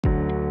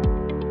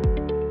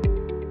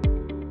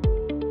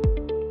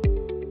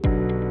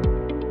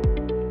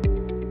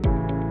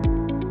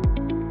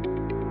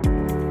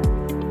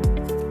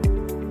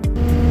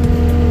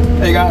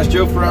Hey guys,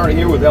 Joe Ferrari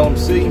here with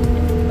LMC.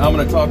 I'm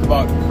going to talk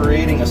about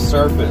creating a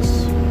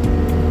surface.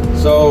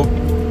 So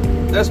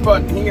this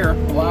button here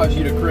allows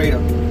you to create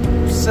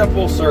a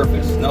simple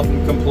surface,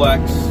 nothing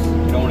complex.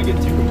 You don't want to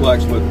get too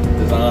complex with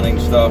designing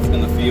stuff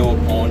in the field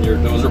on your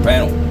dozer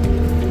panel.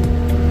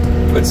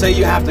 But say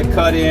you have to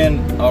cut in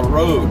a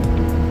road.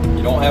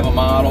 You don't have a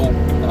model,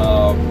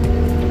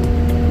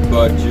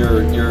 but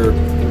your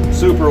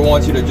super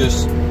wants you to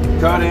just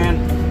cut in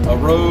a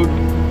road.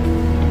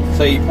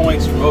 Say he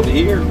points from over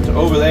here to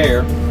over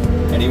there,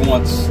 and he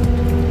wants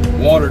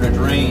water to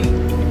drain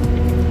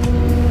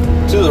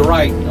to the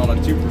right on a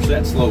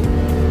 2% slope.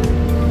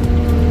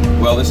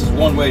 Well, this is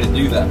one way to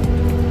do that.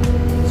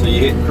 So you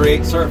hit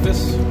create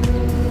surface,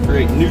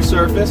 create new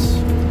surface,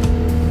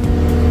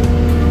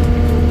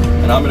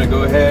 and I'm going to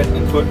go ahead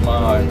and put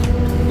my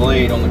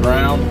blade on the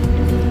ground.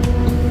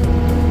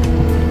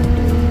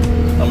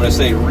 I'm going to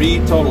say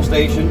read total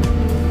station.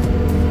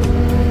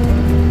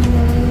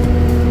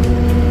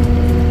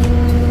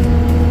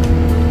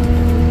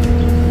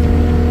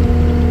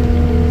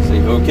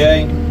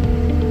 Okay,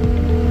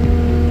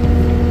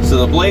 so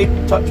the blade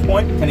touch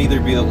point can either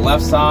be the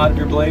left side of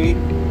your blade,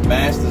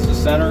 mast is the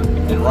center,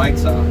 and right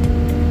side.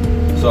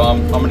 So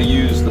I'm going to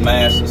use the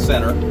mast as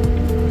center.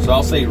 So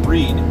I'll say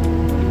read.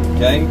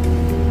 Okay,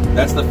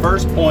 that's the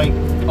first point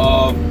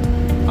of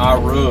our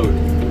road.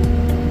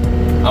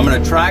 I'm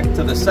going to track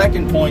to the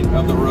second point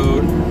of the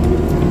road,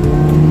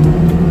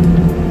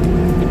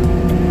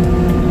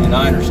 and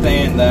I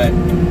understand that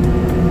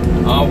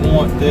I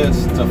want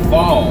this to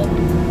fall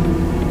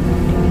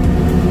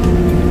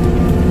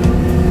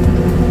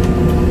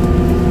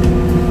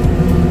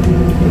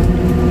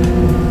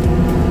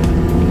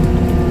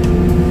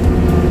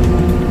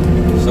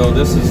So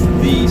this is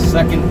the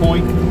second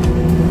point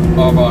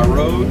of our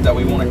road that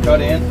we want to cut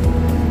in.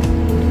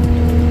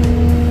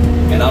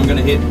 And I'm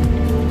going to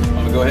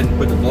go ahead and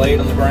put the blade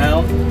on the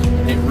ground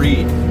and hit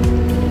read.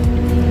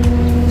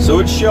 So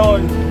it's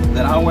showing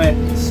that I went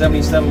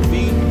 77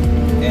 feet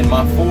and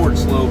my forward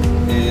slope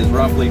is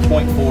roughly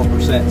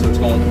 0.4%, so it's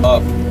going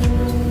up.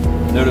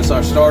 Notice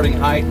our starting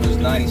height was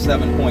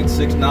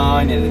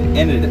 97.69 and it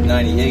ended at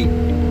 98.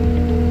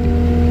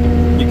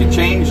 You can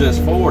change this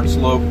forward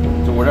slope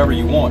to whatever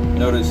you want.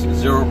 Notice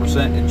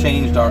 0%, it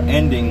changed our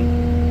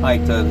ending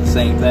height to the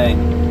same thing.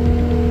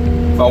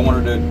 If I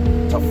wanted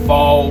to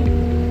fall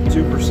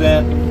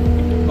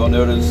 2%, well,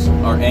 notice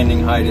our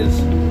ending height is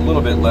a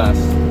little bit less.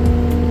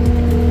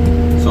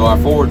 So our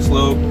forward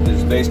slope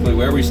is basically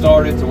where we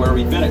started to where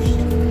we finished.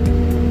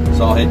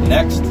 So I'll hit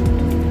next.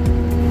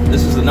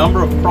 This is the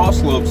number of cross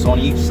slopes on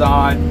each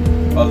side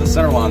of the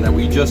center line that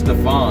we just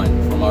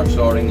defined from our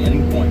starting and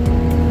ending point.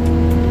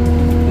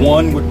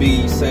 One would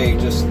be, say,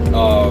 just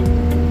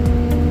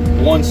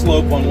one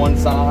slope on one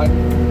side.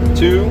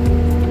 Two,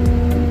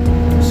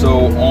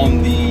 so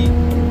on the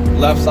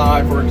left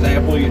side, for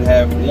example, you'd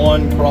have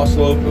one cross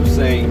slope of,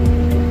 say,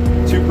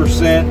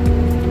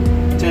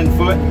 2%, 10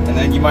 foot, and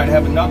then you might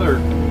have another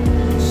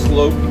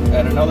slope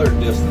at another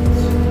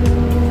distance.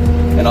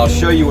 And I'll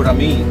show you what I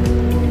mean.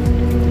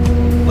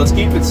 Let's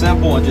keep it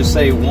simple and just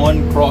say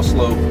one cross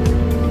slope.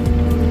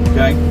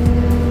 Okay?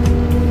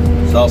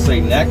 So I'll say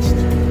next.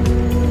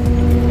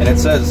 And it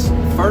says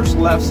first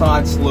left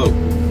side slope.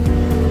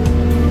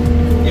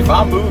 If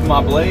I move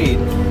my blade,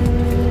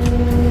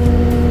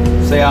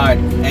 say I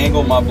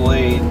angle my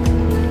blade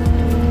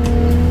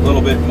a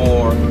little bit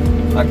more,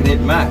 I can hit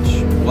match.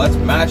 Well, that's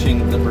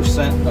matching the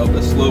percent of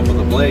the slope of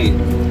the blade.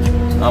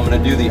 I'm going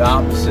to do the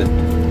opposite.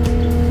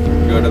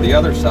 Go to the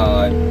other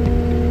side.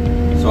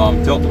 So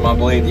I'm tilting my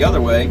blade the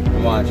other way.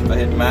 And watch, if I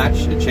hit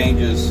match, it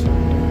changes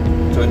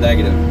to a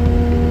negative.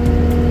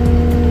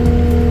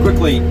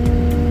 Quickly,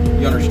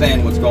 you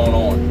understand what's going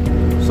on.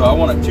 So I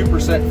want a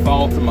 2%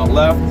 fall to my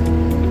left.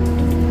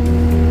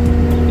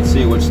 You can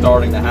see what's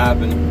starting to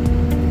happen.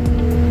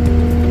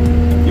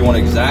 If you want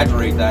to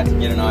exaggerate that to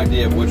get an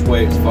idea of which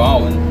way it's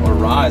falling or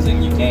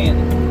rising, you can.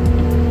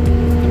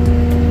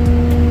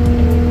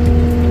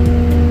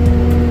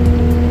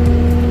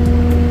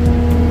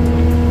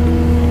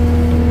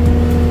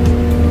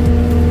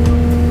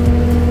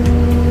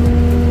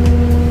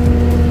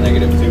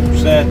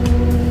 -2%.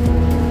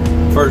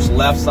 First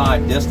left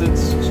side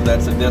distance, so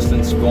that's the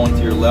distance going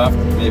to your left,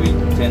 maybe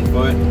 10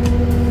 foot.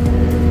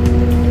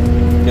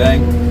 Okay,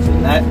 so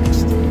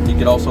next, you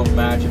could also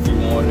match if you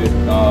wanted,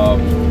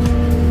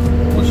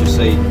 let's just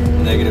say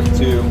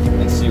 -2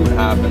 and see what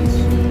happens.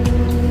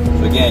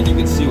 So again, you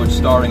can see what's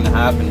starting to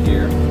happen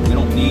here. We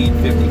don't need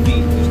 50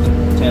 feet, just a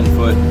 10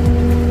 foot.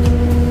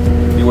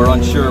 If you were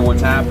unsure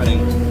what's happening,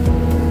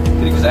 you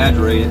could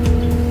exaggerate it,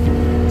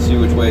 see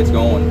which way it's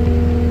going.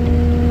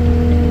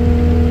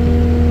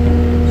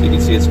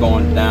 See, it's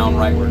going down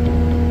rightward,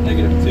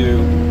 -2.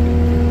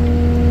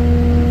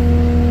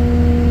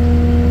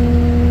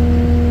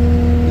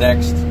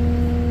 Next,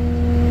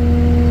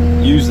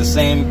 use the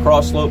same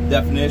cross slope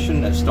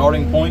definition as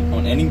starting point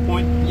on ending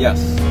point.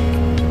 Yes.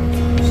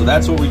 So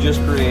that's what we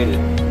just created.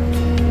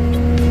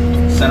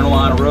 Center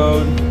line of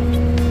road.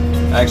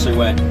 I actually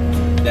went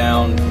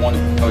down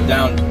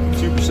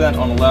 2%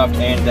 on the left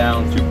and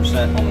down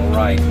 2% on the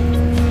right.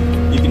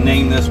 You can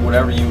name this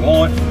whatever you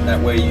want.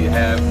 That way you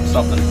have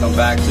something to come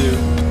back to.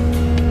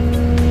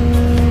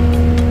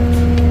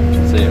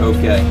 Say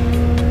OK.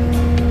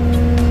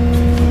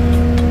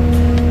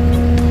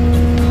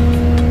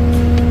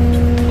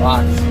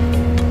 Locked.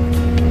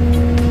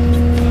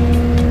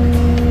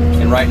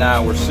 And right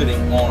now we're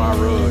sitting on our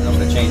road. I'm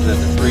going to change that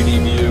to 3D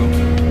view.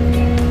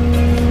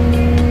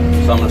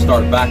 So I'm going to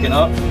start backing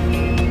up.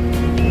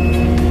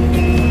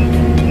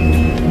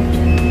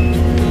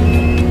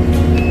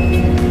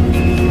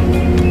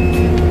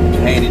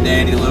 Handy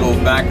dandy little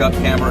backup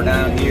camera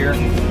down here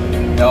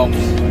helps.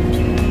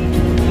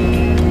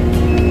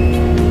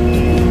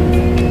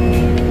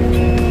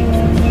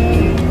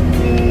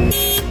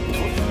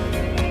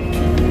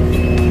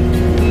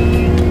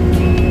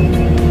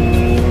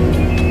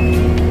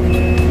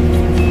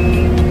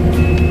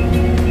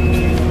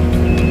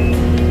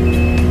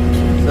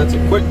 So that's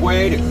a quick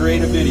way to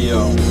create a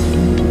video.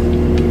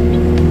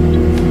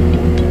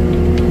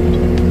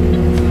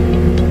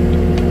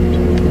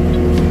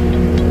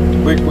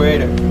 Quick way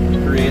to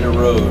create a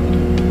road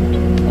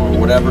or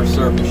whatever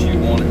surface you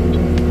want it.